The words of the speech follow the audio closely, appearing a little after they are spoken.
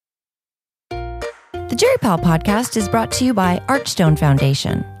The GeriPal podcast is brought to you by Archstone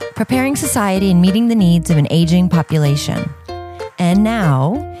Foundation, preparing society and meeting the needs of an aging population. And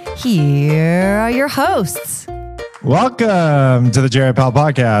now, here are your hosts. Welcome to the GeriPal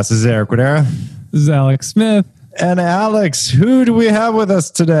podcast. This is Eric Guadera. This is Alex Smith. And Alex, who do we have with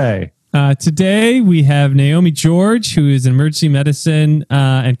us today? Today, we have Naomi George, who is an emergency medicine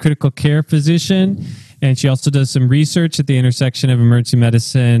and critical care physician. And she also does some research at the intersection of emergency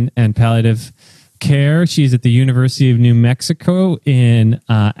medicine and palliative care. She's at the University of New Mexico in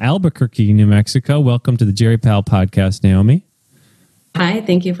Albuquerque, New Mexico. Welcome to the GeriPal podcast, Naomi. Hi,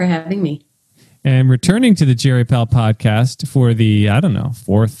 thank you for having me. And returning to the GeriPal podcast for the,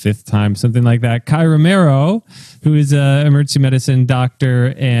 fourth, fifth time, something like that, Kai Romero, who is an emergency medicine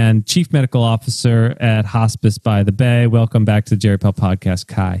doctor and chief medical officer at Hospice by the Bay. Welcome back to the GeriPal podcast,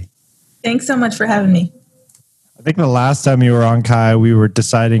 Kai. Thanks so much for having me. I think the last time you were on, Kai, we were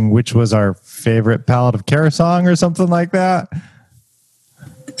deciding which was our favorite palliative care song or something like that.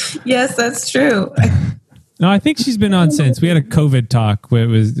 Yes, that's true. No, I think she's been on since. We had a COVID talk. Where it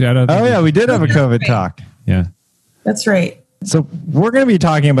was, we did have a COVID talk. Yeah. That's right. So we're going to be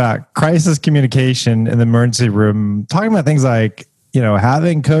talking about crisis communication in the emergency room, talking about things like,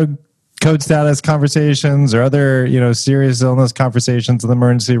 having code status conversations or other, serious illness conversations in the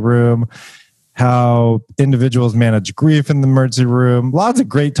emergency room, how individuals manage grief in the emergency room. Lots of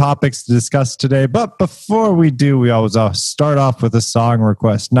great topics to discuss today. But before we do, we always start off with a song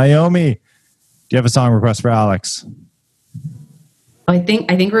request. Naomi, do you have a song request for Alex? I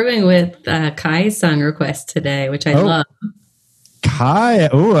think we're going with Kai's song request today, which I love. Kai,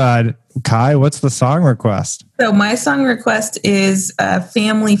 Kai, what's the song request? So my song request is a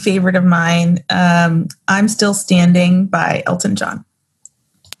family favorite of mine, I'm Still Standing by Elton John.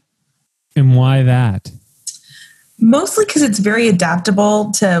 And why that? Mostly because it's very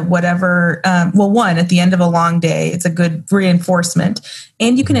adaptable to whatever, one, at the end of a long day, it's a good reinforcement.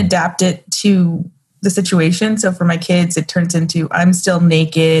 And you can adapt it to the situation. So for my kids, it turns into, I'm still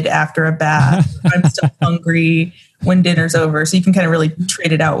naked after a bath. I'm still hungry when dinner's over. So you can kind of really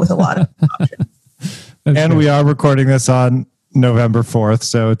trade it out with a lot of options. And we are recording this on November 4th.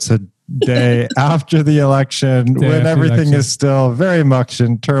 So it's a day after the election when everything is still very much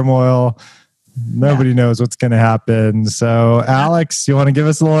in turmoil. Nobody knows what's going to happen. So Alex, you want to give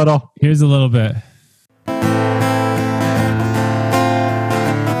us a little? Here's a little bit.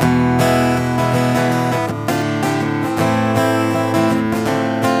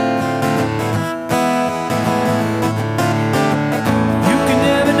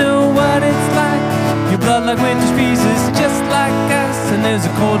 Like winter freezes just like us, and there's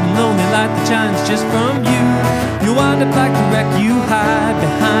a cold and lonely light that shines just from you. You wind up like the wreck you hide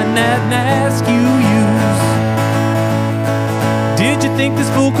behind that mask you use. Did you think this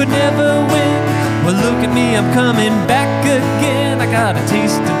fool could never win? Well, look at me, I'm coming back again. I got a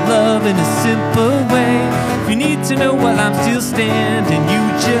taste of love in a simple way. If you need to know while I'm still standing, you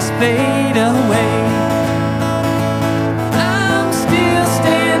just fade away. I'm still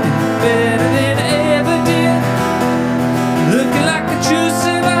standing better than ever did. Looking like a true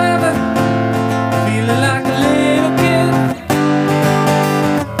survivor, feeling like a little kid.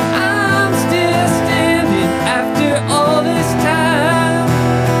 I'm still standing after all this time,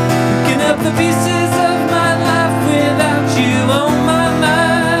 picking up the pieces of my life without you on my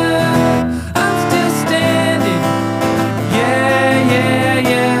mind. I'm still standing, yeah, yeah,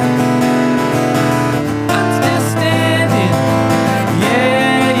 yeah. I'm still standing,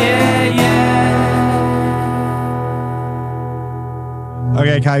 yeah, yeah, yeah.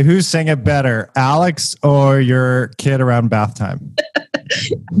 Okay, Kai, who's singing better, Alex or your kid around bath time?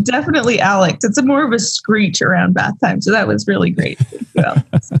 Definitely Alex. It's more of a screech around bath time. So that was really great.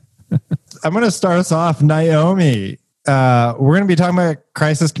 I'm going to start us off, Naomi. We're going to be talking about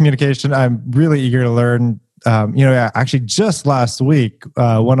crisis communication. I'm really eager to learn. Actually, just last week,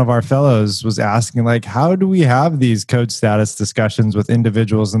 one of our fellows was asking, how do we have these code status discussions with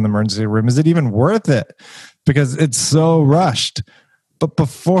individuals in the emergency room? Is it even worth it? Because it's so rushed. But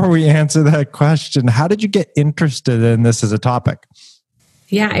before we answer that question, how did you get interested in this as a topic?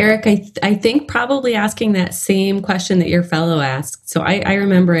 Yeah, Eric, I think probably asking that same question that your fellow asked. So I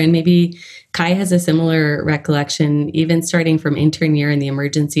remember, and maybe Kai has a similar recollection, even starting from intern year in the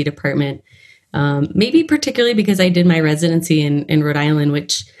emergency department, maybe particularly because I did my residency in Rhode Island,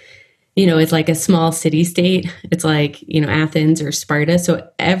 which, it's like a small city state. It's like, Athens or Sparta. So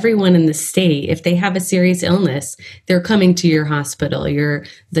everyone in the state, if they have a serious illness, they're coming to your hospital. You're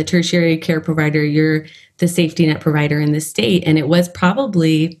the tertiary care provider. You're the safety net provider in the state. And it was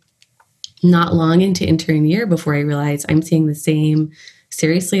probably not long into intern year before I realized I'm seeing the same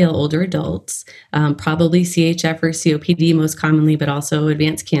seriously ill older adults, probably CHF or COPD most commonly, but also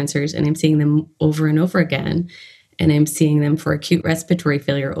advanced cancers. And I'm seeing them over and over again. And I'm seeing them for acute respiratory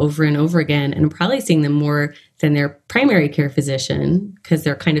failure over and over again. And I'm probably seeing them more than their primary care physician because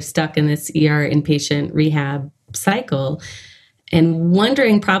they're kind of stuck in this ER inpatient rehab cycle. And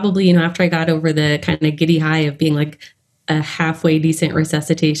wondering probably, after I got over the kind of giddy high of being like a halfway decent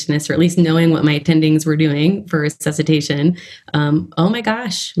resuscitationist, or at least knowing what my attendings were doing for resuscitation, oh my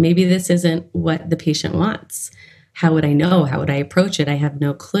gosh, maybe this isn't what the patient wants. How would I know? How would I approach it? I have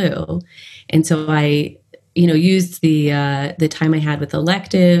no clue. And so I used the time I had with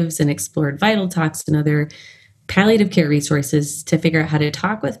electives and explored Vital Talks and other palliative care resources to figure out how to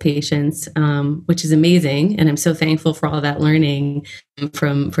talk with patients, which is amazing. And I'm so thankful for all that learning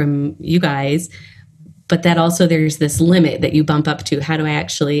from you guys. But that also there's this limit that you bump up to. How do I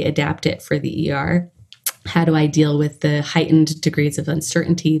actually adapt it for the ER? How do I deal with the heightened degrees of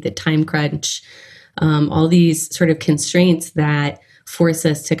uncertainty, the time crunch, all these sort of constraints that force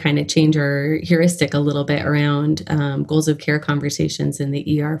us to kind of change our heuristic a little bit around goals of care conversations in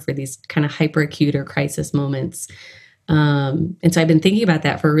the ER for these kind of hyperacute or crisis moments. And so I've been thinking about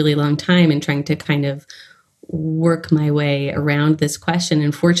that for a really long time and trying to kind of work my way around this question.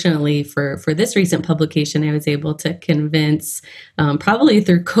 And fortunately for this recent publication, I was able to convince, probably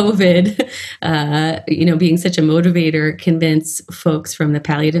through COVID, being such a motivator, convince folks from the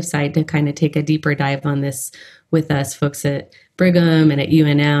palliative side to kind of take a deeper dive on this with us, folks at Brigham and at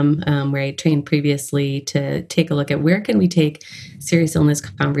UNM, where I trained previously, to take a look at where can we take serious illness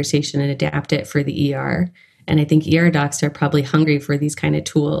conversation and adapt it for the ER. And I think ER docs are probably hungry for these kind of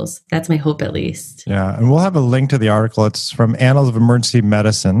tools. That's my hope, at least. Yeah. And we'll have a link to the article. It's from Annals of Emergency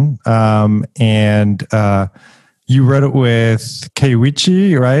Medicine. And you wrote it with Kei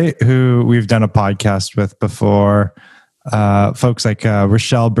Ouchi, right? Who we've done a podcast with before. Folks like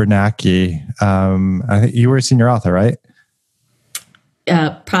Rochelle Bernacki. I think you were a senior author, right?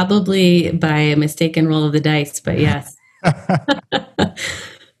 Probably by a mistaken roll of the dice, but yes.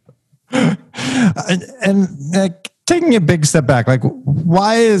 and taking a big step back, like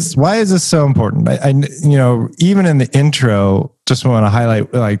why is this so important? I even in the intro, just want to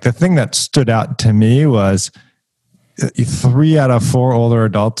highlight like the thing that stood out to me was 3 out of 4 older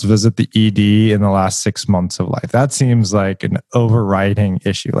adults visit the ED in the last 6 months of life. That seems like an overriding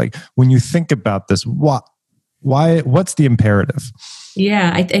issue. Like when you think about this, what's the imperative?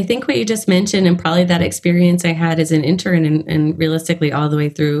 Yeah, I think what you just mentioned, and probably that experience I had as an intern and realistically all the way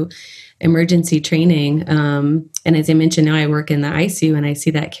through emergency training. And as I mentioned, now I work in the ICU and I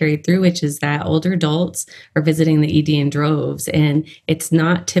see that carried through, which is that older adults are visiting the ED in droves. And it's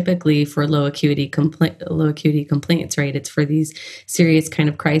not typically for low acuity complaints, right? It's for these serious kind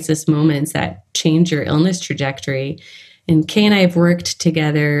of crisis moments that change your illness trajectory. And Kei and I have worked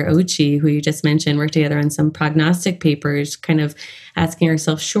together, Ouchi, who you just mentioned, worked together on some prognostic papers, kind of asking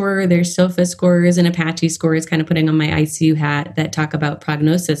ourselves, sure, there's SOFA scores and Apache scores, kind of putting on my ICU hat that talk about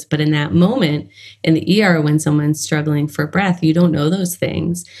prognosis. But in that moment, in the ER, when someone's struggling for breath, you don't know those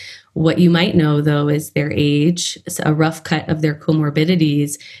things. What you might know, though, is their age, a rough cut of their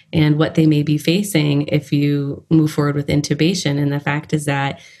comorbidities, and what they may be facing if you move forward with intubation. And the fact is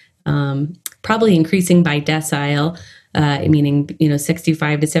that probably increasing by decile, meaning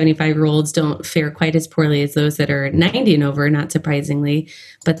 65 to 75-year-olds don't fare quite as poorly as those that are 90 and over, not surprisingly,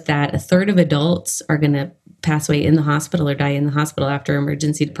 but that a third of adults are going to pass away in the hospital or die in the hospital after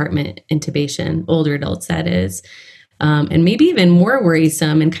emergency department intubation, older adults, that is. And maybe even more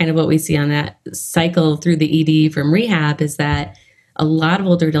worrisome, and kind of what we see on that cycle through the ED from rehab, is that a lot of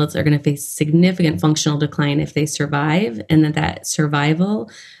older adults are going to face significant functional decline if they survive, and that survival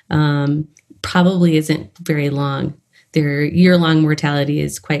probably isn't very long. Their year-long mortality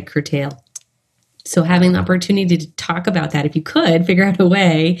is quite curtailed. So having the opportunity to talk about that, if you could figure out a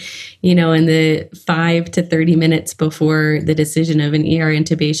way, in the 5 to 30 minutes before the decision of an ER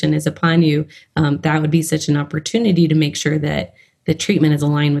intubation is upon you, that would be such an opportunity to make sure that the treatment is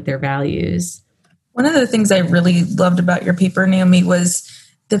aligned with their values. One of the things I really loved about your paper, Naomi, was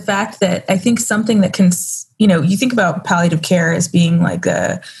the fact that I think something that can, you think about palliative care as being like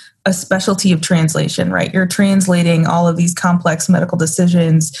a specialty of translation, right? You're translating all of these complex medical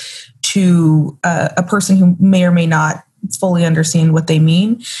decisions to a person who may or may not fully understand what they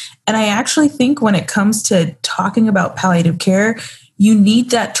mean. And I actually think when it comes to talking about palliative care, you need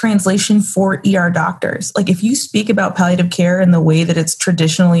that translation for ER doctors. Like if you speak about palliative care in the way that it's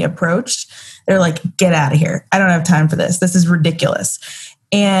traditionally approached, they're like, get out of here. I don't have time for this. This is ridiculous.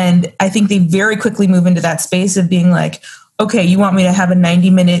 And I think they very quickly move into that space of being like, okay, you want me to have a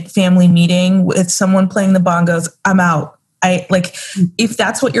 90-minute family meeting with someone playing the bongos? I'm out. I like if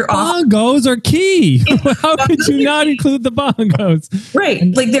that's what you're offering. Bongos are key. How could you not include the bongos? Right.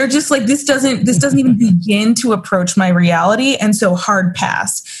 Like they're just like, this doesn't even begin to approach my reality. And so hard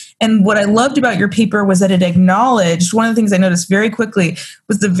pass. And what I loved about your paper was that it acknowledged, one of the things I noticed very quickly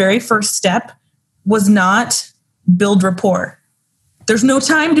was the very first step was not build rapport. There's no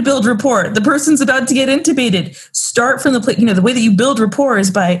time to build rapport. The person's about to get intubated. Start from the place. The way that you build rapport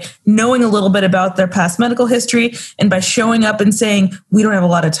is by knowing a little bit about their past medical history and by showing up and saying, we don't have a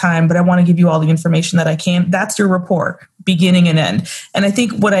lot of time, but I want to give you all the information that I can. That's your rapport, beginning and end. And I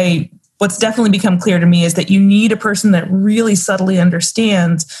think what's definitely become clear to me is that you need a person that really subtly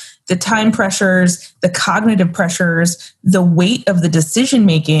understands the time pressures, the cognitive pressures, the weight of the decision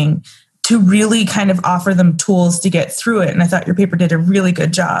making, to really kind of offer them tools to get through it. And I thought your paper did a really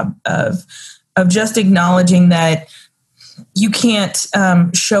good job of just acknowledging that you can't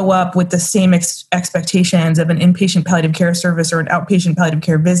show up with the same expectations of an inpatient palliative care service or an outpatient palliative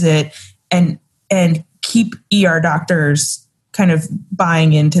care visit and keep ER doctors kind of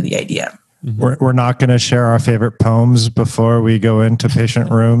buying into the idea. Mm-hmm. We're not going to share our favorite poems before we go into patient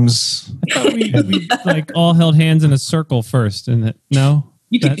rooms. I thought we like all held hands in a circle first, and no.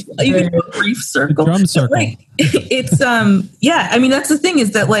 You can do a brief circle. Drum circle. It's I mean, that's the thing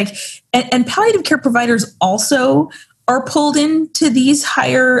is that like, and palliative care providers also are pulled into these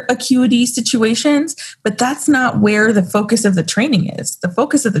higher acuity situations, but that's not where the focus of the training is. The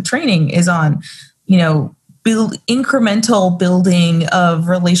focus of the training is on, incremental building of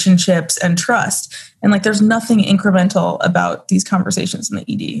relationships and trust. And like, there's nothing incremental about these conversations in the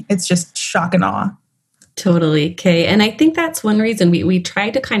ED. It's just shock and awe. Totally, Kei. And I think that's one reason we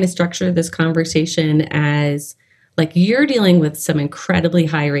tried to kind of structure this conversation as like you're dealing with some incredibly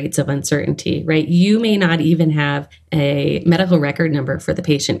high rates of uncertainty, right? You may not even have a medical record number for the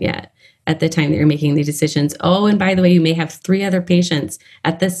patient yet at the time that you're making the decisions. Oh, and by the way, you may have 3 other patients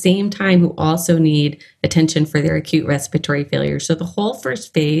at the same time who also need attention for their acute respiratory failure. So the whole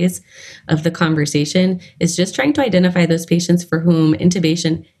first phase of the conversation is just trying to identify those patients for whom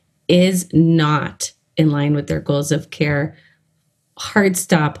intubation is not in line with their goals of care. Hard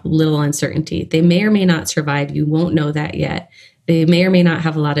stop, little uncertainty. They may or may not survive. You won't know that yet. They may or may not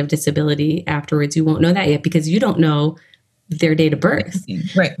have a lot of disability afterwards. You won't know that yet because you don't know their date of birth.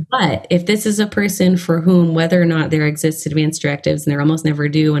 Right. But if this is a person for whom whether or not there exists advanced directives, and there almost never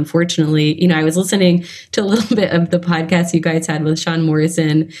do, unfortunately, I was listening to a little bit of the podcast you guys had with Sean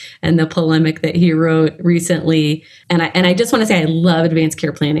Morrison and the polemic that he wrote recently. And I just want to say I love advanced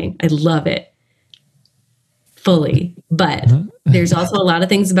care planning. I love it. Fully. But there's also a lot of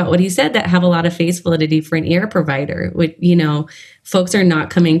things about what he said that have a lot of face validity for an ER provider. Which, folks are not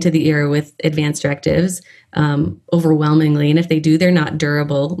coming to the ER with advanced directives overwhelmingly. And if they do, they're not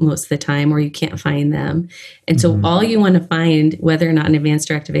durable most of the time, or you can't find them. And so all you want to find, whether or not an advanced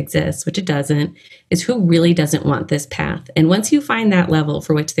directive exists, which it doesn't, is who really doesn't want this path. And once you find that level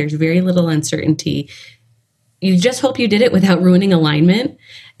for which there's very little uncertainty, you just hope you did it without ruining alignment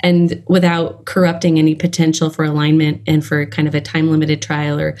and without corrupting any potential for alignment and for kind of a time-limited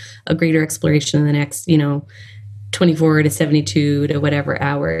trial or a greater exploration in the next, 24 to 72 to whatever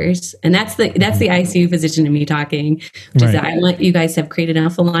hours. And that's the ICU physician to me talking, which is that I want you guys to have created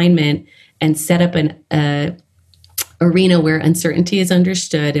enough alignment and set up an arena where uncertainty is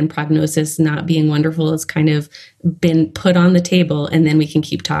understood and prognosis not being wonderful has kind of been put on the table, and then we can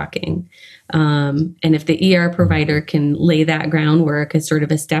keep talking. And if the ER provider can lay that groundwork as sort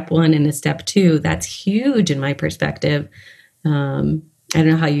of a step 1 and a step 2, that's huge in my perspective. I don't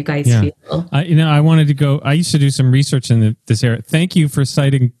know how you guys feel. I wanted to go. I used to do some research in this area. Thank you for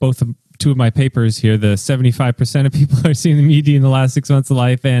citing two of my papers here. The 75% of people are seeing the ED in the last 6 months of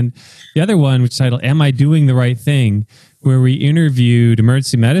life, and the other one, which is titled "Am I Doing the Right Thing?" where we interviewed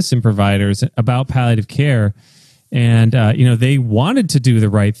emergency medicine providers about palliative care. And, they wanted to do the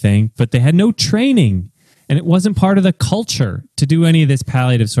right thing, but they had no training, and it wasn't part of the culture to do any of this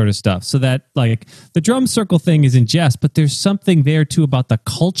palliative sort of stuff. So that like the drum circle thing is in jest, but there's something there too about the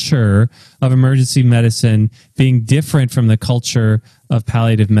culture of emergency medicine being different from the culture of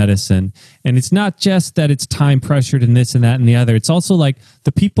palliative medicine. And it's not just that it's time pressured and this and that and the other. It's also like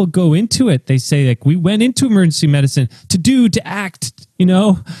the people go into it. They say like, we went into emergency medicine to act,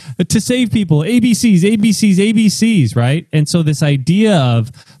 to save people, ABCs, right? And so this idea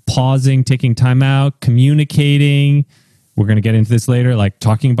of pausing, taking time out, communicating, we're going to get into this later, like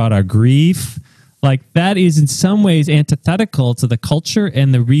talking about our grief, like that is in some ways antithetical to the culture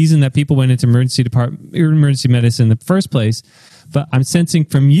and the reason that people went into emergency medicine in the first place. But I'm sensing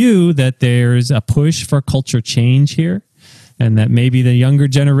from you that there's a push for culture change here, and that maybe the younger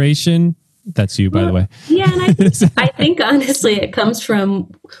generation That's you, by the way. Yeah, and I think honestly it comes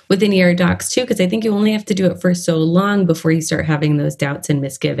from within ER docs too, because I think you only have to do it for so long before you start having those doubts and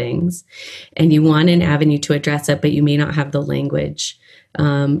misgivings. And you want an avenue to address it, but you may not have the language.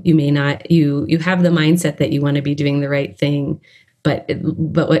 You may not, you have the mindset that you want to be doing the right thing. But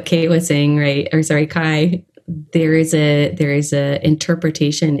what Kei was saying, right? Or sorry, Kai, there is a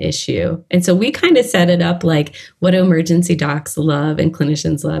interpretation issue. And so we kind of set it up like what emergency docs love and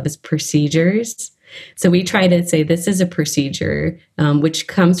clinicians love is procedures. So we try to say this is a procedure, which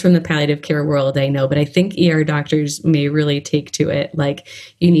comes from the palliative care world, I know, but I think ER doctors may really take to it. Like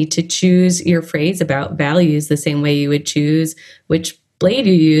you need to choose your phrase about values the same way you would choose which blade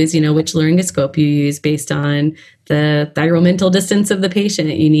you use, which laryngoscope you use based on the thyromental distance of the patient.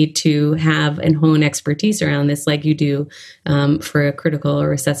 You need to have and hone expertise around this like you do for a critical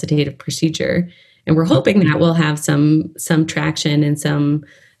or resuscitative procedure. And we're hoping that we'll have some traction and some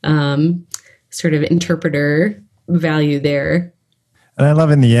sort of interpreter value there. And I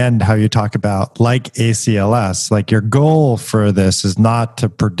love in the end how you talk about like ACLS, like your goal for this is not to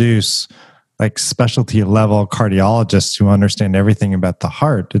produce like specialty level cardiologists who understand everything about the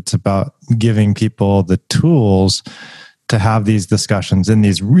heart. It's about giving people the tools to have these discussions in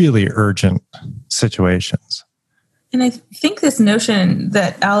these really urgent situations. And I think this notion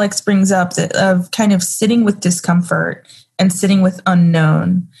that Alex brings up of kind of sitting with discomfort and sitting with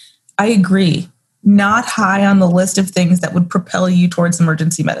unknown, I agree. Not high on the list of things that would propel you towards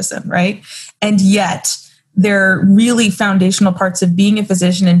emergency medicine, right? And yet, they're really foundational parts of being a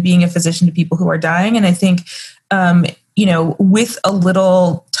physician and being a physician to people who are dying. And I think, with a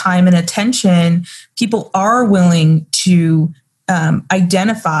little time and attention, people are willing to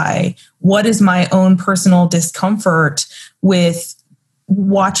identify what is my own personal discomfort with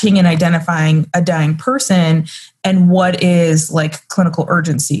watching and identifying a dying person and what is like clinical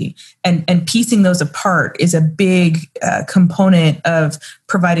urgency, and piecing those apart is a big component of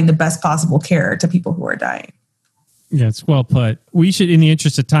providing the best possible care to people who are dying. Yeah, it's well put. We should, in the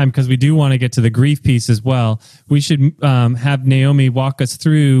interest of time, because we do want to get to the grief piece as well, we should have Naomi walk us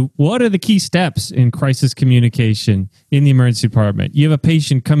through what are the key steps in crisis communication in the emergency department. You have a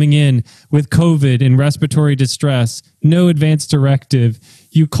patient coming in with COVID and respiratory distress, no advance directive.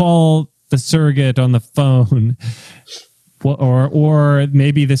 You call the surrogate on the phone, or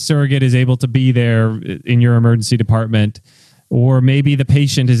maybe the surrogate is able to be there in your emergency department. Or maybe the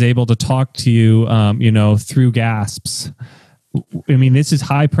patient is able to talk to you, through gasps. I mean, this is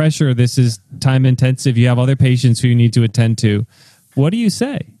high pressure. This is time intensive. You have other patients who you need to attend to. What do you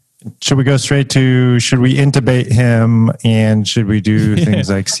say? Should we go straight to, should we intubate him, and should we do things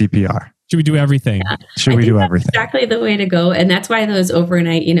like CPR? Should we do everything? Yeah. Should we do everything? Exactly the way to go. And that's why those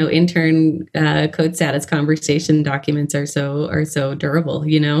overnight, intern code status conversation documents are so durable,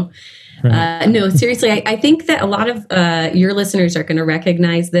 Right. No, seriously, I think that a lot of your listeners are going to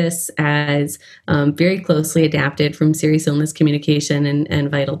recognize this as very closely adapted from serious illness communication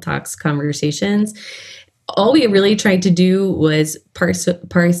and vital talks conversations. All we really tried to do was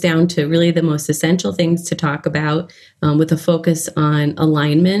parse down to really the most essential things to talk about, with a focus on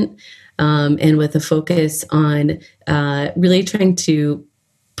alignment, and with a focus on really trying to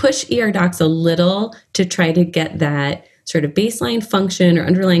push ER docs a little to try to get that sort of baseline function or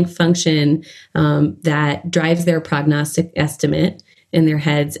underlying function that drives their prognostic estimate in their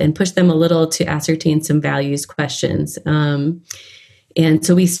heads, and push them a little to ascertain some values questions. And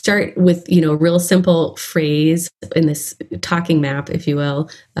so we start with, a real simple phrase in this talking map, if you will.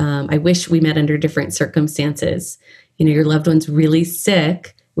 I wish we met under different circumstances. Your loved one's really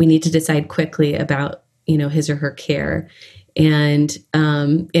sick. We need to decide quickly about, his or her care. And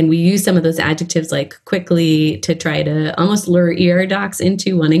we use some of those adjectives like quickly to try to almost lure ER docs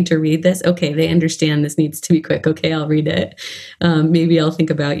into wanting to read this. Okay, they understand this needs to be quick. Okay, I'll read it. Maybe I'll think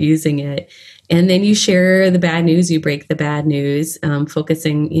about using it. And then you share the bad news, you break the bad news,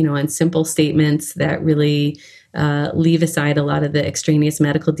 focusing, on simple statements that really leave aside a lot of the extraneous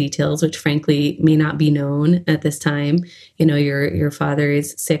medical details, which frankly may not be known at this time. Your father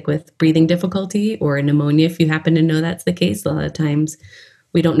is sick with breathing difficulty or pneumonia, if you happen to know that's the case. A lot of times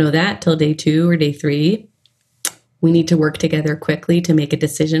we don't know that till day 2 or day 3. We need to work together quickly to make a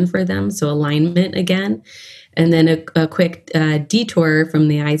decision for them. So alignment again. And then a quick detour from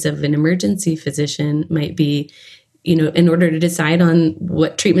the eyes of an emergency physician might be, in order to decide on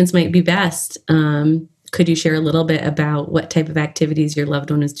what treatments might be best, could you share a little bit about what type of activities your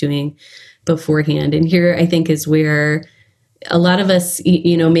loved one is doing beforehand? And here I think is where a lot of us,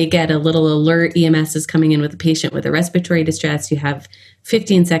 may get a little alert. EMS is coming in with a patient with a respiratory distress. You have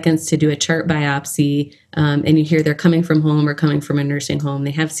 15 seconds to do a chart biopsy, and you hear they're coming from home or coming from a nursing home.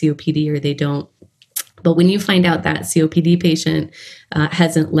 They have COPD or they don't. But when you find out that COPD patient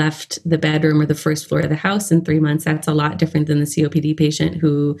hasn't left the bedroom or the first floor of the house in 3 months, that's a lot different than the COPD patient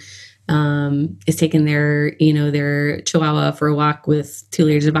who is taking their chihuahua for a walk with 2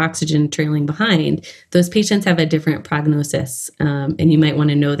 liters of oxygen trailing behind. Those patients have a different prognosis, and you might want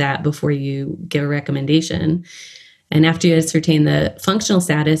to know that before you give a recommendation. And after you ascertain the functional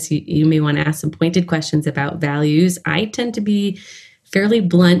status, you may want to ask some pointed questions about values. I tend to be fairly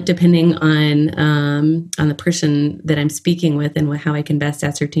blunt depending on the person that I'm speaking with and how I can best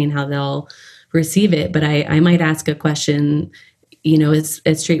ascertain how they'll receive it. But I might ask a question, as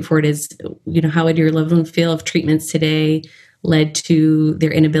straightforward as, how would your loved one feel if treatments today led to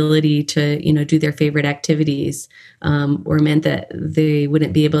their inability to, do their favorite activities, or meant that they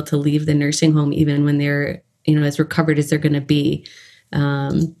wouldn't be able to leave the nursing home even when they're, as recovered as they're going to be.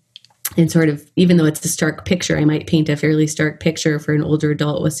 And sort of, even though it's a stark picture, I might paint a fairly stark picture for an older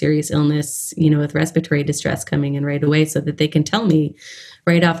adult with serious illness, with respiratory distress coming in right away so that they can tell me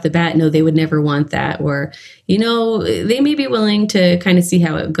right off the bat, no, they would never want that. Or, they may be willing to kind of see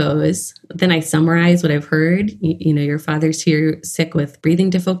how it goes. Then I summarize what I've heard. Your father's here sick with breathing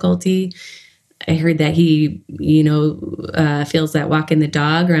difficulty. I heard that he, feels that walking the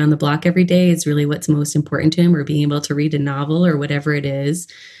dog around the block every day is really what's most important to him, or being able to read a novel or whatever it is.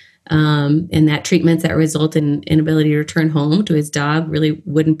 And that treatments that result in inability to return home to his dog really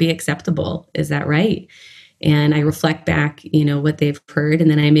wouldn't be acceptable. Is that right? And I reflect back, what they've heard, and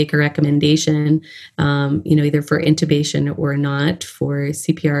then I make a recommendation, either for intubation or not, for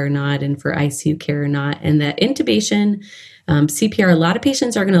CPR or not, and for ICU care or not. And that intubation, CPR, a lot of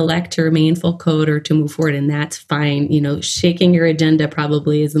patients are going to elect to remain full code or to move forward, and that's fine. Shaking your agenda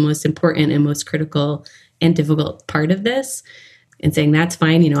probably is the most important and most critical and difficult part of this. And saying, that's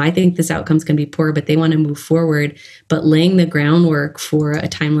fine, I think this outcome's going to be poor, but they want to move forward. But laying the groundwork for a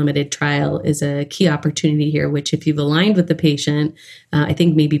time-limited trial is a key opportunity here, which if you've aligned with the patient, I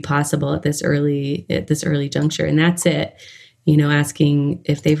think may be possible at this early juncture. And that's it, asking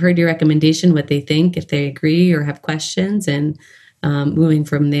if they've heard your recommendation, what they think, if they agree or have questions, and moving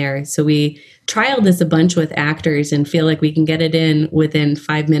from there. So we trialed this a bunch with actors and feel like we can get it in within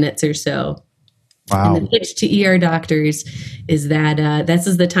 5 minutes or so. Wow. And the pitch to ER doctors is that this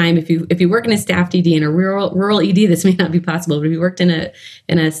is the time, if you work in a staffed ED, in a rural ED, this may not be possible, but if you worked in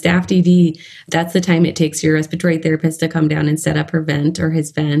a staffed ED, that's the time it takes your respiratory therapist to come down and set up her vent or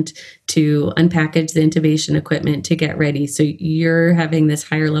his vent, to unpackage the intubation equipment, to get ready. So you're having this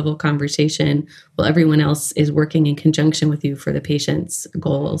higher level conversation while everyone else is working in conjunction with you for the patient's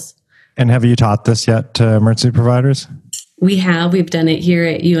goals. And have you taught this yet to emergency providers? We've done it here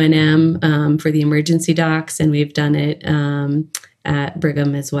at UNM for the emergency docs, and we've done it at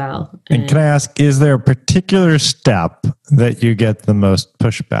Brigham as well. And can I ask, is there a particular step that you get the most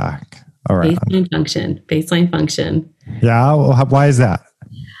pushback around? Baseline function. Yeah. Well, why is that?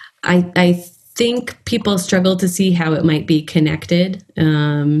 I think people struggle to see how it might be connected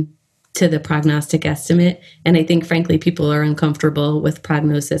to the prognostic estimate. And I think, frankly, people are uncomfortable with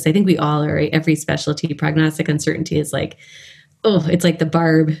prognosis. I think we all are, right? Every specialty, prognostic uncertainty is like, it's like the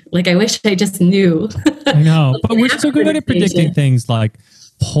barb. Like, I wish I just knew. I know, but we're so good at predicting things like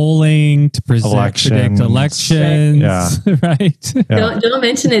polling to predict elections. Yeah. Right? Yeah. Don't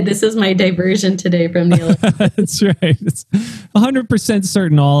mention it. This is my diversion today from the election. That's right. It's 100%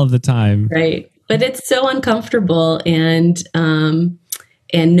 certain all of the time. Right. But it's so uncomfortable, and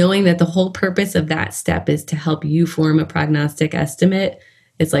knowing that the whole purpose of that step is to help you form a prognostic estimate,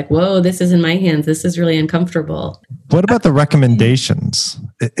 it's like, whoa, this is in my hands. This is really uncomfortable. What about the recommendations?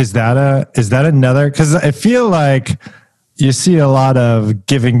 Is that another? Because I feel like you see a lot of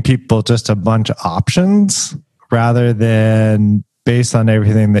giving people just a bunch of options rather than, based on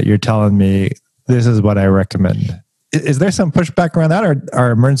everything that you're telling me, this is what I recommend. Is there some pushback around that, or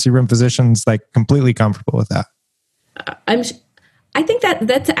are emergency room physicians like completely comfortable with that? I think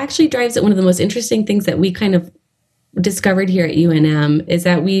that actually drives it. One of the most interesting things that we kind of discovered here at UNM is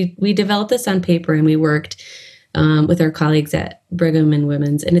that we developed this on paper, and we worked with our colleagues at Brigham and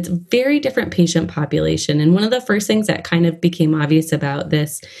Women's, and it's a very different patient population. And one of the first things that kind of became obvious about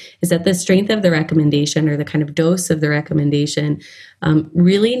this is that the strength of the recommendation, or the kind of dose of the recommendation,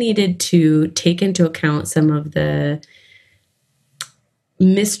 really needed to take into account some of the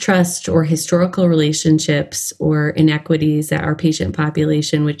mistrust or historical relationships or inequities that our patient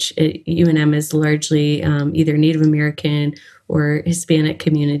population, which at UNM is largely either Native American or Hispanic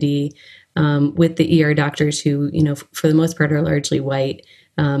community, with the ER doctors who, for the most part are largely white.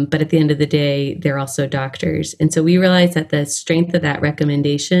 But at the end of the day, they're also doctors. And so we realized that the strength of that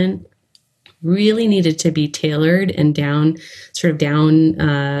recommendation really needed to be tailored and dialed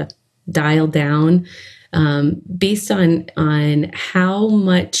down based on how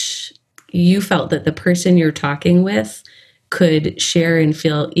much you felt that the person you're talking with could share and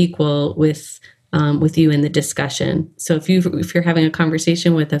feel equal with you in the discussion. So if you're having a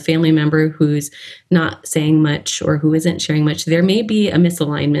conversation with a family member who's not saying much or who isn't sharing much, there may be a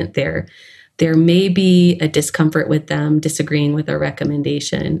misalignment there. There may be a discomfort with them disagreeing with a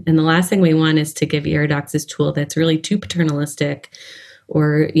recommendation. And the last thing we want is to give ER docs this tool that's really too paternalistic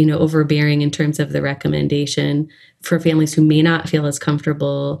or, overbearing in terms of the recommendation for families who may not feel as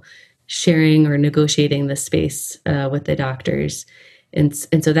comfortable sharing or negotiating the space with the doctors. And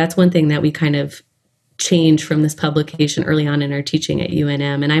so that's one thing that we kind of changed from this publication early on in our teaching at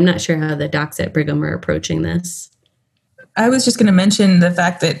UNM. And I'm not sure how the docs at Brigham are approaching this. I was just going to mention the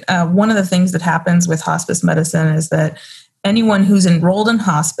fact that one of the things that happens with hospice medicine is that anyone who's enrolled in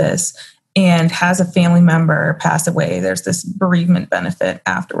hospice and has a family member pass away, there's this bereavement benefit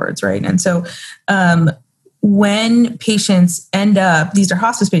afterwards, right? And so when patients end up, these are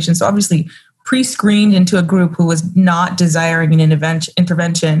hospice patients, so obviously pre-screened into a group who was not desiring an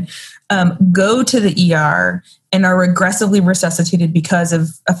intervention, go to the ER and are regressively resuscitated because of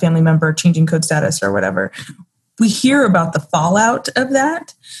a family member changing code status or whatever. We hear about the fallout of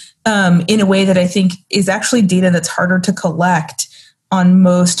that in a way that I think is actually data that's harder to collect on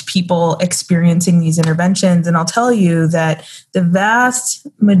most people experiencing these interventions. And I'll tell you that the vast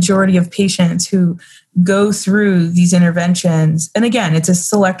majority of patients who go through these interventions, and again, it's a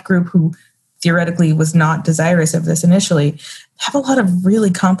select group who theoretically was not desirous of this initially, have a lot of really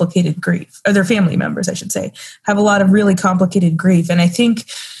complicated grief, or their family members, I should say, have a lot of really complicated grief. And I think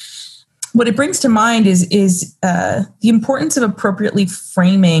what it brings to mind is the importance of appropriately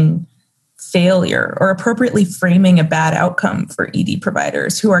framing failure or appropriately framing a bad outcome for ED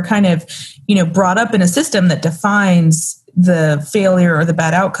providers who are kind of, brought up in a system that defines the failure or the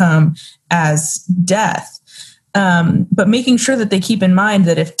bad outcome as death. But making sure that they keep in mind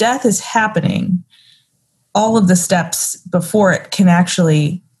that if death is happening, all of the steps before it can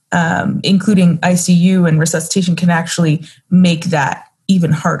actually, including ICU and resuscitation, can actually make that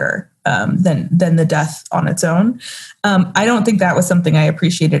even harder than the death on its own. I don't think that was something I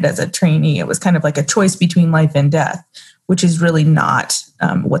appreciated as a trainee. It was kind of like a choice between life and death, which is really not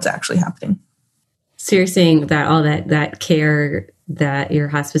what's actually happening. So you're saying that all that care that your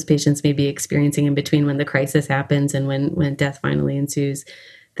hospice patients may be experiencing in between when the crisis happens and when death finally ensues,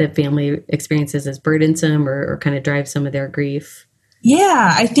 the family experiences as burdensome or kind of drive some of their grief?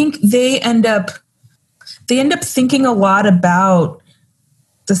 Yeah, I think they end up thinking a lot about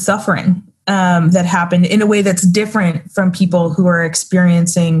the suffering that happened in a way that's different from people who are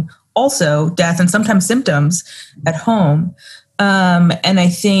experiencing also death and sometimes symptoms at home. And I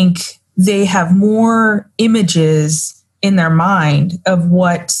think they have more images in their mind of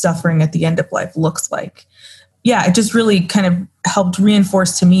what suffering at the end of life looks like. Yeah, it just really kind of helped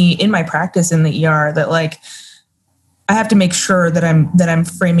reinforce to me in my practice in the ER that I have to make sure that I'm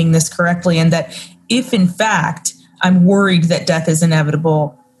framing this correctly, and that if in fact I'm worried that death is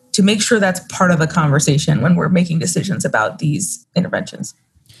inevitable, to make sure that's part of the conversation when we're making decisions about these interventions.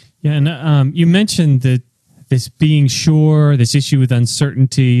 Yeah, and you mentioned that this being sure, this issue with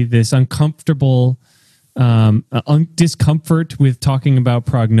uncertainty, this uncomfortable discomfort with talking about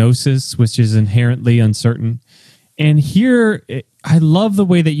prognosis, which is inherently uncertain. And here, I love the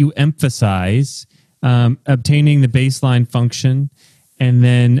way that you emphasize obtaining the baseline function and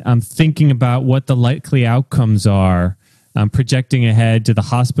then thinking about what the likely outcomes are, projecting ahead to the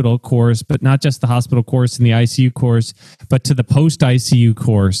hospital course, but not just the hospital course and the ICU course, but to the post-ICU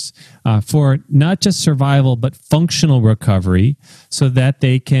course for not just survival, but functional recovery so that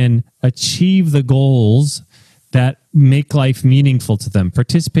they can achieve the goals that make life meaningful to them,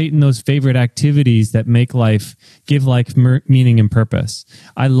 participate in those favorite activities that give life meaning and purpose.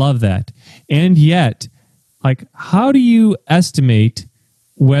 I love that. And yet, how do you estimate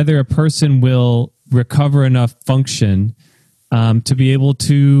whether a person will recover enough function to be able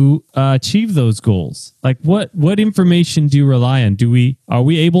to achieve those goals? What information do you rely on? Are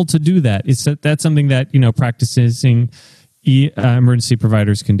we able to do that? Is that something that practicing emergency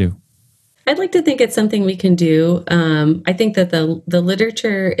providers can do? I'd like to think it's something we can do. I think that the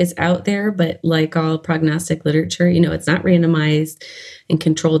literature is out there, but like all prognostic literature, it's not randomized. and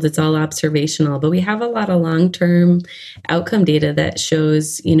controlled. It's all observational, but we have a lot of long-term outcome data that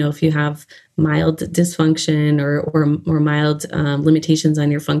shows, if you have mild dysfunction or mild limitations on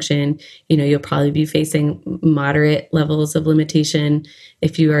your function, you'll probably be facing moderate levels of limitation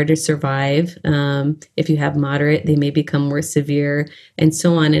if you are to survive. If you have moderate, they may become more severe, and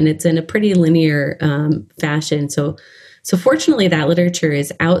so on. And it's in a pretty linear fashion. So fortunately, that literature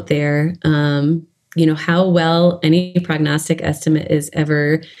is out there. How well any prognostic estimate is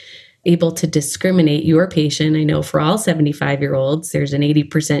ever able to discriminate your patient. I know for all 75-year-olds, there's an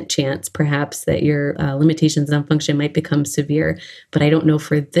 80% chance perhaps that your limitations on function might become severe, but I don't know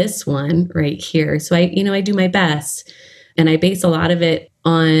for this one right here. So I do my best, and I base a lot of it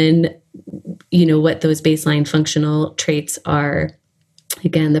on, what those baseline functional traits are.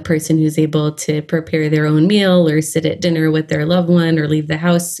 Again, the person who's able to prepare their own meal or sit at dinner with their loved one or leave the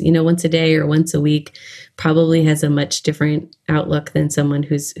house, once a day or once a week probably has a much different outlook than someone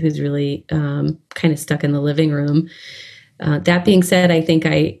who's really kind of stuck in the living room. That being said, I think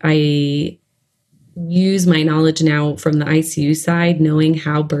I use my knowledge now from the ICU side, knowing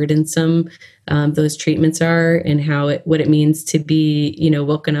how burdensome those treatments are and what it means to be,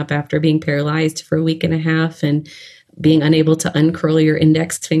 woken up after being paralyzed for a week and a half and being unable to uncurl your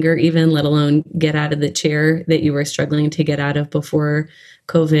index finger even, let alone get out of the chair that you were struggling to get out of before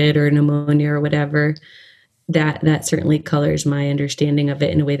COVID or pneumonia or whatever. That certainly colors my understanding of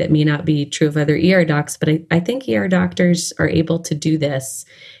it in a way that may not be true of other ER docs, but I think ER doctors are able to do this.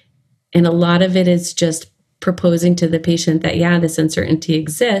 And a lot of it is just proposing to the patient that, this uncertainty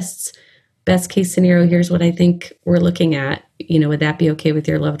exists. Best case scenario, here's what I think we're looking at. Would that be okay with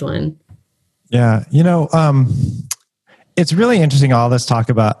your loved one? Yeah. It's really interesting, all this talk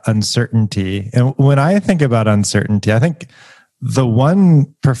about uncertainty. And when I think about uncertainty, I think the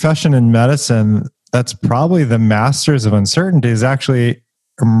one profession in medicine that's probably the masters of uncertainty is actually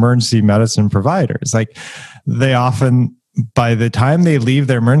emergency medicine providers. Like, they often, by the time they leave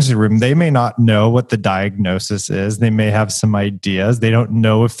their emergency room, they may not know what the diagnosis is. They may have some ideas. They don't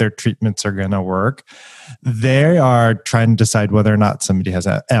know if their treatments are going to work. They are trying to decide whether or not somebody has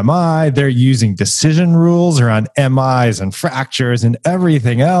an MI. They're using decision rules around MIs and fractures and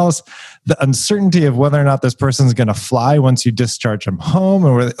everything else. The uncertainty of whether or not this person's going to fly once you discharge them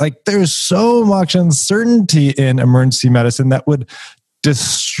home. There's so much uncertainty in emergency medicine that would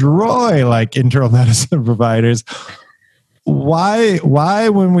destroy internal medicine providers. Why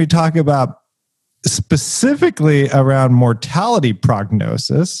when we talk about specifically around mortality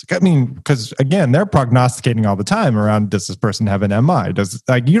prognosis, because again, they're prognosticating all the time around, does this person have an MI?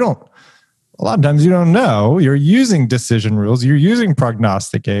 A lot of times you don't know. You're using decision rules. You're using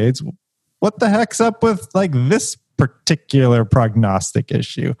prognostic aids. What the heck's up with this particular prognostic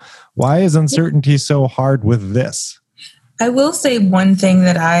issue? Why is uncertainty so hard with this? I will say one thing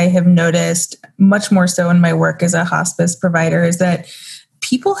that I have noticed much more so in my work as a hospice provider is that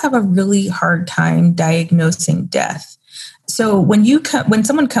people have a really hard time diagnosing death. So when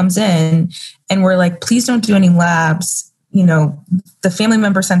someone comes in and we're like, please don't do any labs, the family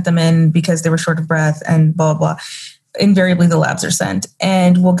member sent them in because they were short of breath and blah, blah, blah. Invariably the labs are sent,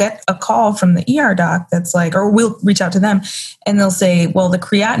 and we'll get a call from the ER doc that's or we'll reach out to them and they'll say, well, the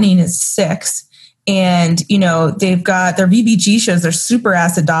creatinine is 6. And, they've got their VBG shows they're super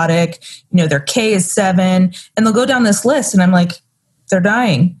acidotic, their K is 7, and they'll go down this list. And I'm like, they're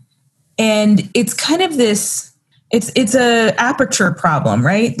dying. And it's kind of this, it's a aperture problem,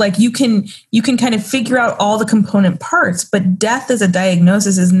 right? You can kind of figure out all the component parts, but death as a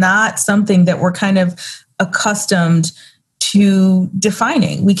diagnosis is not something that we're kind of accustomed to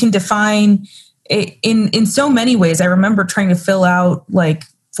defining. We can define it in so many ways. I remember trying to fill out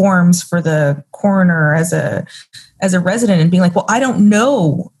forms for the coroner as a resident and being like, well, I don't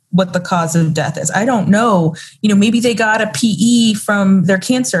know what the cause of death is. I don't know, maybe they got a PE from their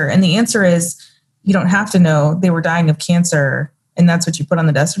cancer. And the answer is, you don't have to know. They were dying of cancer, and that's what you put on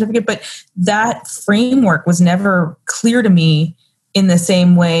the death certificate. But that framework was never clear to me in the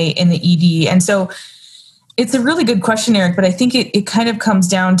same way in the ED. And so it's a really good question, Eric, but I think it kind of comes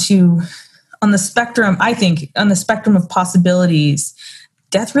down to, on the spectrum of possibilities,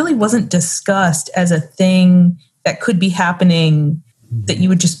 death really wasn't discussed as a thing that could be happening that you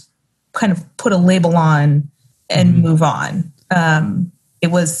would just kind of put a label on and move on.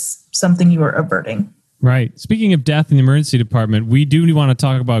 It was something you were averting. Right. Speaking of death in the emergency department, we do want to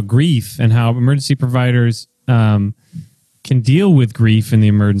talk about grief and how emergency providers can deal with grief in the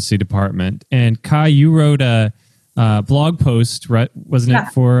emergency department. And Kai, you wrote a blog post, right? Wasn't it,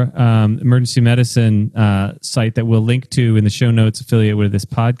 for emergency medicine site that we'll link to in the show notes affiliate with this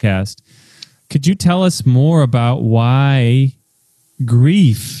podcast. Could you tell us more about why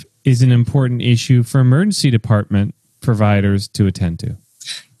grief is an important issue for emergency department providers to attend to.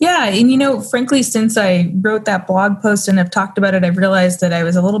 Yeah. And, frankly, since I wrote that blog post and have talked about it, I've realized that I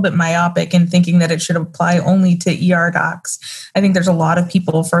was a little bit myopic in thinking that it should apply only to ER docs. I think there's a lot of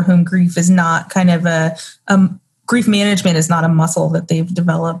people for whom grief is not kind of grief management is not a muscle that they've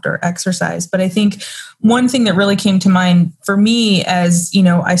developed or exercised. But I think one thing that really came to mind for me as,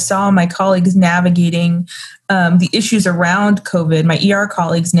 I saw my colleagues navigating the issues around COVID, my ER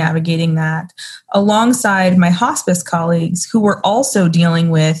colleagues navigating that, alongside my hospice colleagues who were also dealing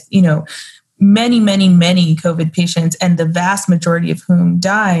with, many, many, many COVID patients, and the vast majority of whom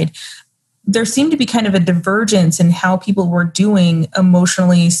died. There seemed to be kind of a divergence in how people were doing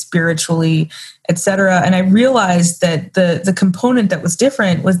emotionally, spiritually, et cetera. And I realized that the component that was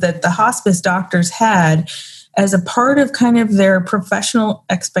different was that the hospice doctors had, as a part of kind of their professional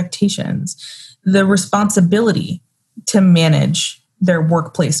expectations, the responsibility to manage their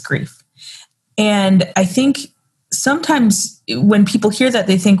workplace grief. And I think sometimes when people hear that,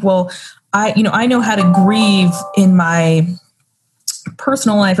 they think, well, I know how to grieve in my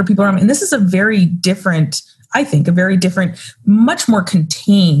personal life or people around me. And this is a very different, much more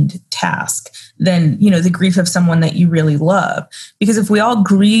contained task than, the grief of someone that you really love. Because if we all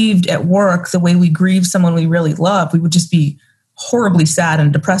grieved at work the way we grieve someone we really love, we would just be horribly sad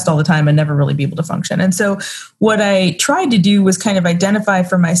and depressed all the time and never really be able to function. And so what I tried to do was kind of identify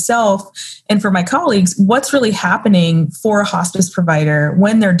for myself and for my colleagues what's really happening for a hospice provider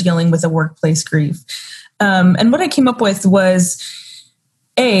when they're dealing with a workplace grief. And what I came up with was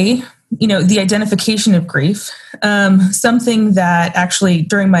the identification of grief, something that actually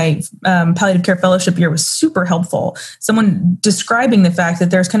during my palliative care fellowship year was super helpful. Someone describing the fact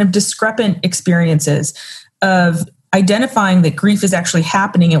that there's kind of discrepant experiences of identifying that grief is actually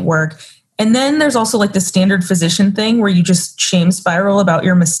happening at work. And then there's also like the standard physician thing where you just shame spiral about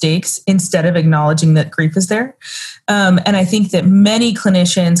your mistakes instead of acknowledging that grief is there. And I think that many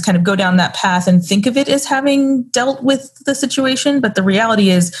clinicians kind of go down that path and think of it as having dealt with the situation. But the reality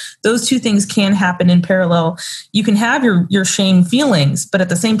is those two things can happen in parallel. You can have your shame feelings, but at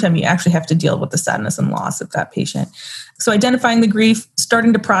the same time, you actually have to deal with the sadness and loss of that patient. So identifying the grief,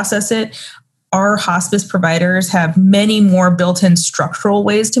 starting to process it. Our hospice providers have many more built-in structural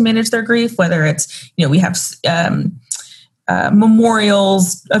ways to manage their grief, whether it's, we have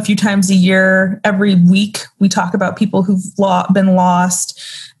memorials a few times a year. Every week, we talk about people who've been lost,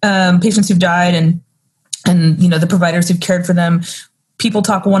 patients who've died, and the providers who've cared for them. People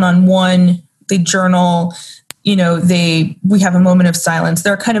talk one-on-one. They journal. We have a moment of silence.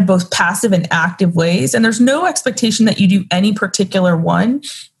 There are kind of both passive and active ways, and there's no expectation that you do any particular one.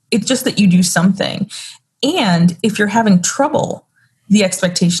 It's just that you do something. And if you're having trouble, the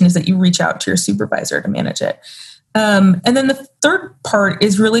expectation is that you reach out to your supervisor to manage it. And then the third part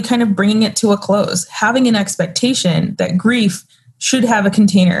is really kind of bringing it to a close, having an expectation that grief should have a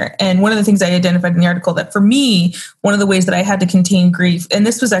container. And one of the things I identified in the article that for me, one of the ways that I had to contain grief, and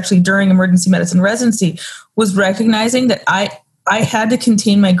this was actually during emergency medicine residency, was recognizing that I had to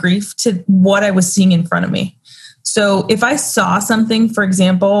contain my grief to what I was seeing in front of me. So if I saw something, for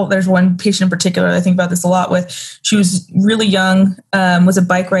example, there's one patient in particular I think about this a lot with. She was really young, was a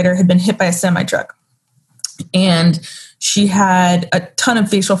bike rider, had been hit by a semi-truck. And she had a ton of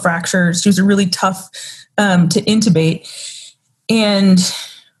facial fractures. She was really tough to intubate. And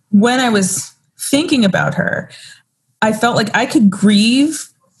when I was thinking about her, I felt like I could grieve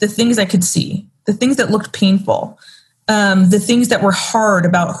the things I could see, the things that looked painful, the things that were hard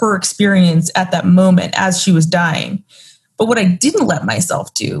about her experience at that moment as she was dying. But what I didn't let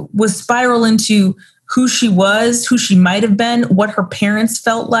myself do was spiral into who she was, who she might have been, what her parents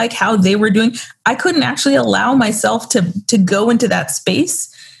felt like, how they were doing. I couldn't actually allow myself to go into that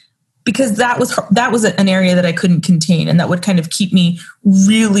space because that was an area that I couldn't contain, and that would kind of keep me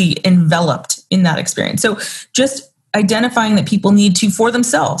really enveloped in that experience. So just identifying that people need to, for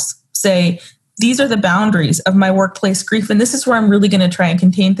themselves, say, these are the boundaries of my workplace grief, and this is where I'm really going to try and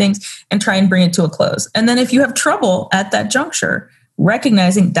contain things and try and bring it to a close. And then if you have trouble at that juncture,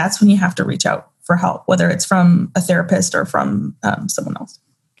 recognizing that's when you have to reach out for help, whether it's from a therapist or from someone else.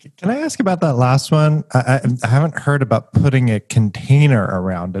 Can I ask about that last one? I haven't heard about putting a container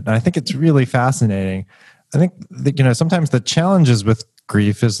around it. And I think it's really fascinating. I think that, sometimes the challenges with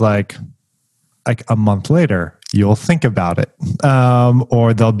grief is like a month later, you'll think about it.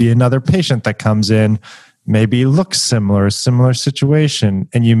 Or there'll be another patient that comes in, maybe looks similar situation,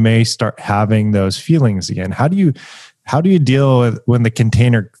 and you may start having those feelings again. How do you deal with when the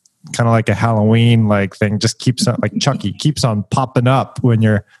container, kind of like a Halloween thing, just keeps on, like Chucky, keeps on popping up when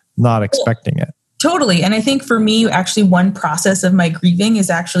you're not expecting it? Totally. And I think for me, actually, one process of my grieving is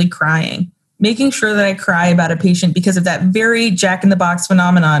actually crying, making sure that I cry about a patient because of that very Jack in the Box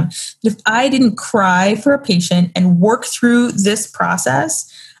phenomenon. If I didn't cry for a patient and work through this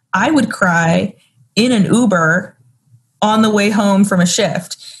process, I would cry in an Uber on the way home from a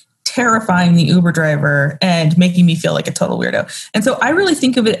shift, terrifying the Uber driver and making me feel like a total weirdo. And so I really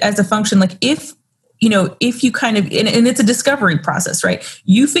think of it as a function, like if you kind of, and it's a discovery process, right?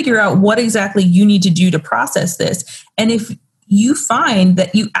 You figure out what exactly you need to do to process this. And if you find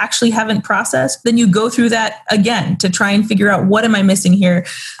that you actually haven't processed, then you go through that again to try and figure out, what am I missing here?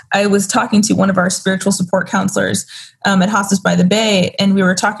 I was talking to one of our spiritual support counselors at Hospice by the Bay, and we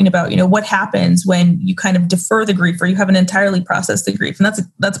were talking about, what happens when you kind of defer the grief or you haven't entirely processed the grief. And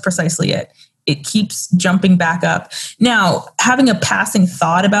that's precisely it. It keeps jumping back up. Now, having a passing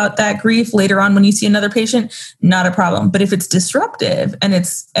thought about that grief later on when you see another patient, not a problem. But if it's disruptive and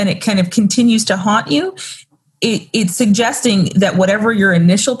it kind of continues to haunt you, it's suggesting that whatever your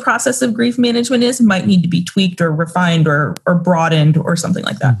initial process of grief management is might need to be tweaked or refined or broadened or something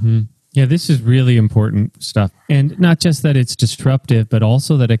like that. Mm-hmm. Yeah, this is really important stuff. And not just that it's disruptive, but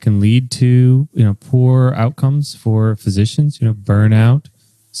also that it can lead to, poor outcomes for physicians, burnout,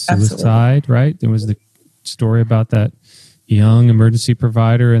 suicide, Absolutely. Right? There was the story about that young emergency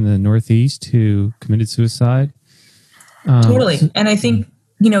provider in the Northeast who committed suicide. Totally. And I think,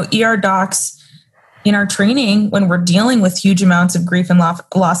 ER docs in our training, when we're dealing with huge amounts of grief and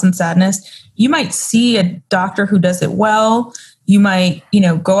loss and sadness, you might see a doctor who does it well. You might,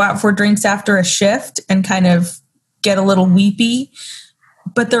 go out for drinks after a shift and kind of get a little weepy.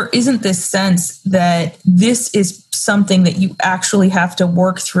 But there isn't this sense that this is something that you actually have to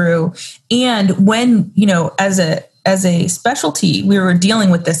work through. And when, as a specialty, we were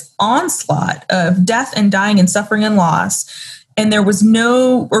dealing with this onslaught of death and dying and suffering and loss, and there was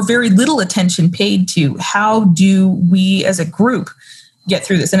no or very little attention paid to how do we as a group get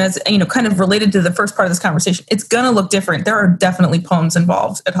through this. And as kind of related to the first part of this conversation, it's going to look different. There are definitely poems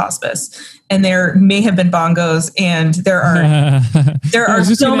involved at hospice, and there may have been bongos, and there are I was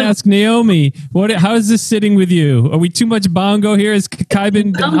just going to ask Naomi, how is this sitting with you? Are we too much bongo here? Is Kai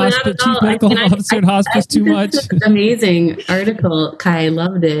been chief medical officer at hospice too much? Amazing article, Kai. I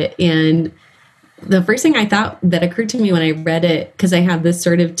loved it. And the first thing I thought that occurred to me when I read it, because I have this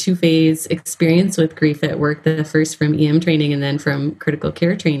sort of two-phase experience with grief at work, the first from EM training and then from critical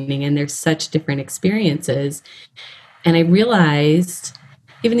care training, and there's such different experiences. And I realized,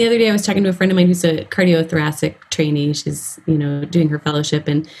 even the other day I was talking to a friend of mine who's a cardiothoracic trainee. She's, doing her fellowship,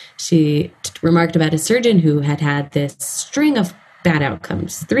 and she remarked about a surgeon who had this string of bad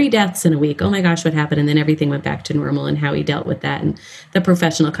outcomes, 3 deaths in a week. Oh my gosh, what happened? And then everything went back to normal, and how he dealt with that, and the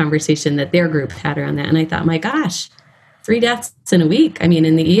professional conversation that their group had around that. And I thought, my gosh, 3 deaths in a week. I mean,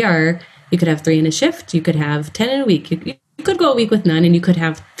 in the ER, you could have 3 in a shift. You could have 10 in a week. You could go a week with none, and you could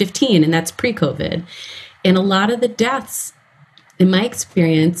have 15, and that's pre-COVID. And a lot of the deaths, in my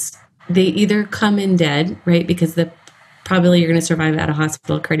experience, they either come in dead, right? Because probably you're going to survive out of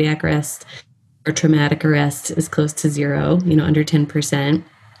hospital cardiac arrest or traumatic arrest is close to 0, under 10%,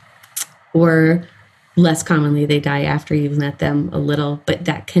 or less commonly they die after you've met them a little. But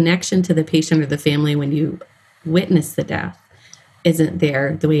that connection to the patient or the family when you witness the death isn't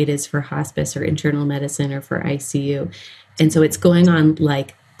there the way it is for hospice or internal medicine or for ICU. And so it's going on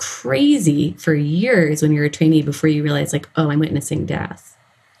like crazy for years when you're a trainee before you realize, like, oh, I'm witnessing death.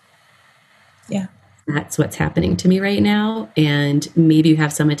 Yeah. That's what's happening to me right now. And maybe you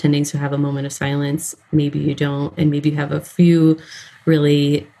have some attendings who have a moment of silence. Maybe you don't. And maybe you have a few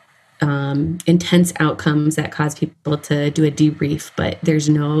really intense outcomes that cause people to do a debrief, but there's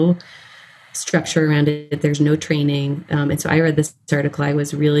no structure around it. There's no training. And so I read this article. I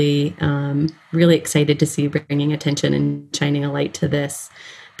was really, really excited to see bringing attention and shining a light to this,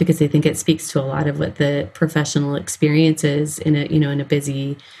 because I think it speaks to a lot of what the professional experience is in a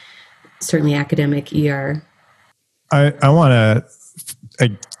busy, certainly academic ER. I want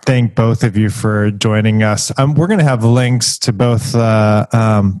to thank both of you for joining us. We're going to have links to both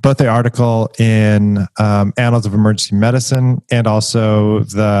the article in Annals of Emergency Medicine and also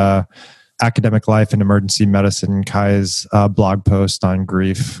the Academic Life in Emergency Medicine, Kai's blog post on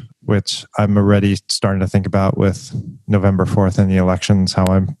grief, which I'm already starting to think about with November 4th and the elections, how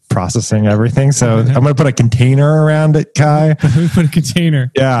I'm processing everything. So I'm going to put a container around it, Kai. Put a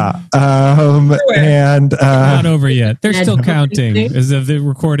container. Yeah. And not over yet. They're still counting as of the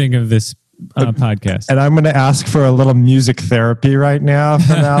recording of this podcast. And I'm going to ask for a little music therapy right now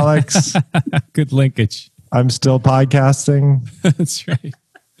from Alex. Good linkage. I'm still podcasting. That's right.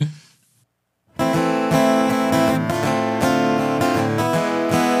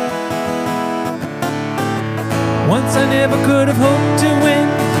 once I never could have hoped to win.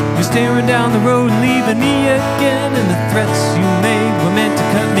 You're staring down the road and leaving me again, and the threats you made were meant to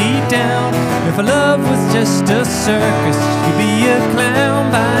cut me down. If our love was just a circus, you'd be a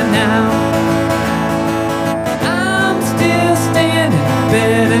clown by now. I'm still standing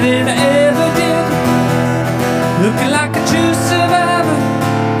better than I ever did, looking like a true survivor,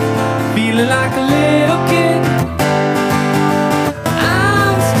 feeling like a little kid.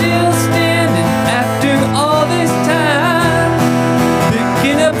 I'm still standing after all this time,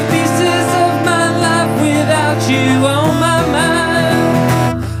 picking up the pieces of my life without you on my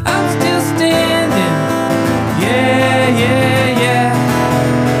mind. I'm still standing, yeah, yeah, yeah.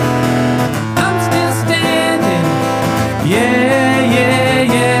 I'm still standing, yeah,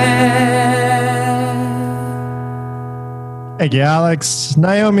 yeah, yeah. Thank you, Alex.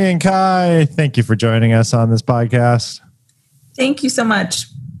 Naomi and Kai, thank you for joining us on this podcast. Thank you so much.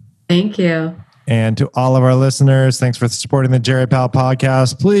 Thank you. And to all of our listeners, thanks for supporting the GeriPal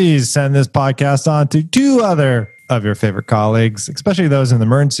podcast. Please send this podcast on to 2 other of your favorite colleagues, especially those in the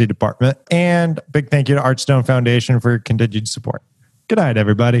emergency department. And big thank you to Archstone Foundation for your continued support. Good night,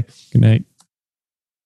 everybody. Good night.